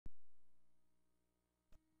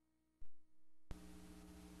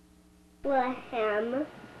Bethlehem,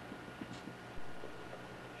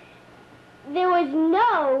 there was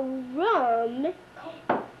no room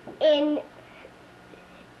in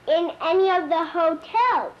any of the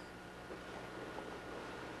hotels.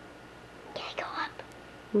 Can I go up?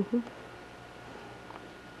 Mm-hmm.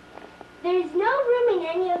 There's no room in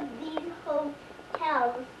any of these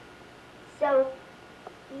hotels, so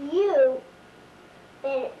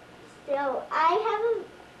I have a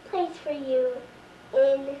place for you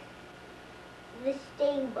in the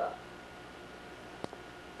stable.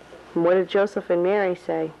 What did Joseph and Mary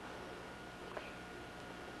say?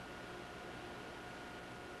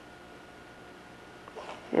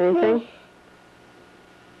 Anything?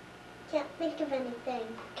 Can't think of anything.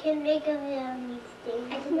 Can't think of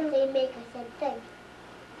anything. I didn't say make, I said think.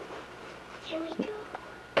 Here we go.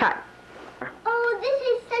 Cut. Oh, this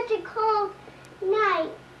is such a cold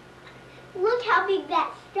night. Look how big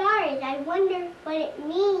that star is. I wonder what it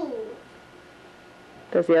means.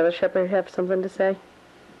 Does the other shepherd have something to say?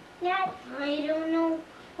 Yes. I don't know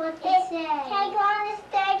what to say. Can I go on the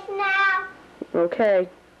stage now? Okay.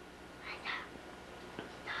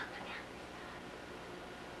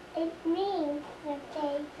 It means the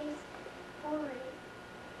babe is born.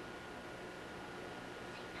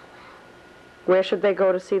 Where should they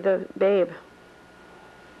go to see the babe?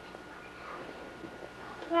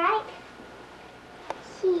 Right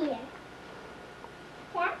here.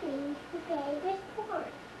 That means the babe is born.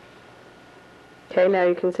 Okay, now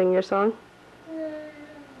you can sing your song.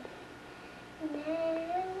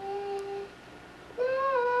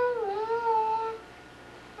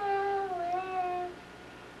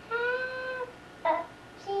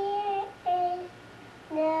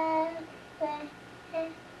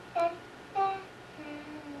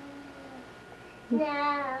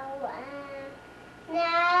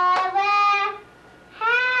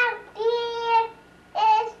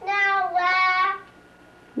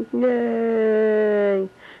 Yay!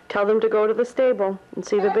 Tell them to go to the stable and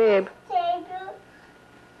see the babe.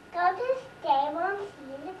 Go to the stable and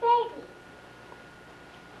see the baby.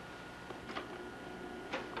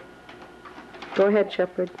 Go ahead,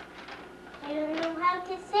 shepherd. I don't know how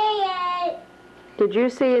to say it. Did you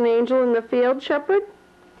see an angel in the field, shepherd?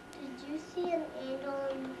 Did you see an angel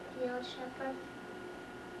in the field, shepherd?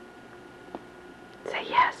 Say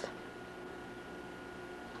yes.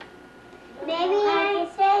 Maybe I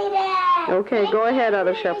say that. Okay, go ahead,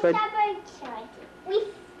 other shepherd. The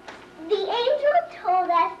angel told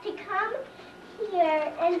us to come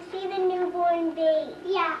here and see the newborn baby.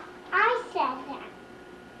 Yeah, I said that.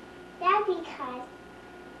 That's because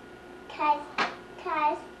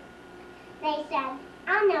they said,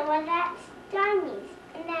 I know what that star means.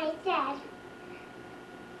 And I said,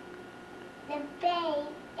 the babe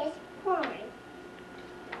is born.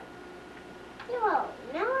 Oh,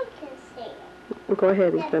 now I can say it. Go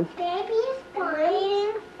ahead, Ethan. The baby is born.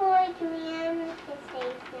 Waiting for Juliana to say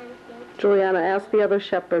something. Juliana, ask the other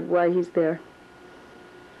shepherd why he's there.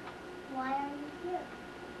 Why are you here?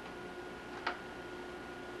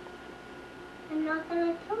 I'm not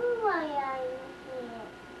going to tell you why I'm here.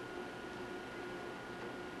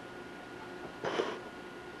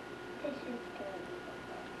 This is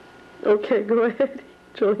good. Okay, go ahead,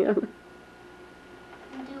 Juliana. Do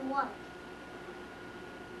what?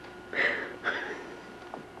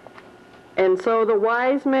 And so the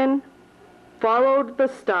wise men followed the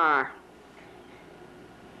star.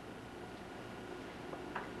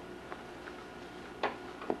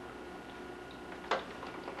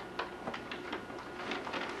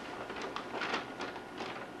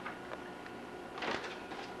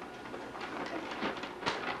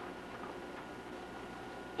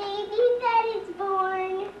 Baby that is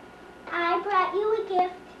born, I brought you a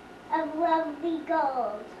gift of lovely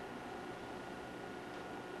gold.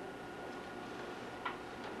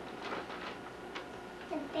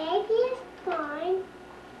 The baby is born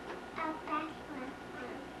of Bethlehem.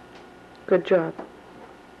 Good job.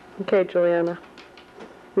 Okay, Juliana.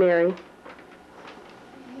 Mary.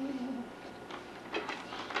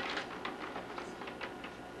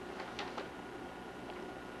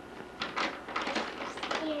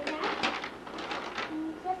 Stand up.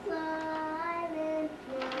 The silent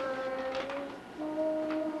night is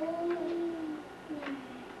born.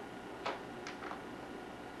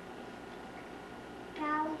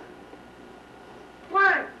 Go.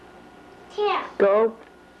 1, 2. Go.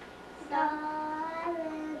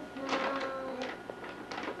 Silent night.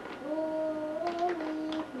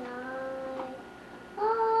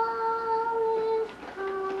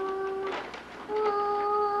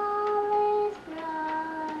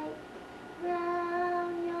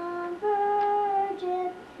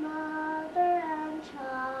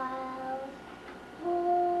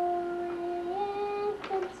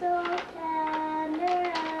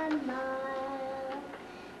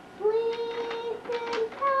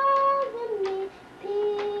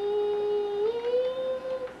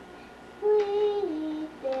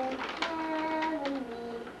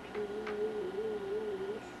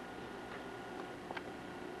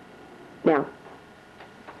 Now.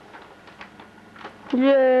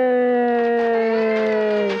 Yay!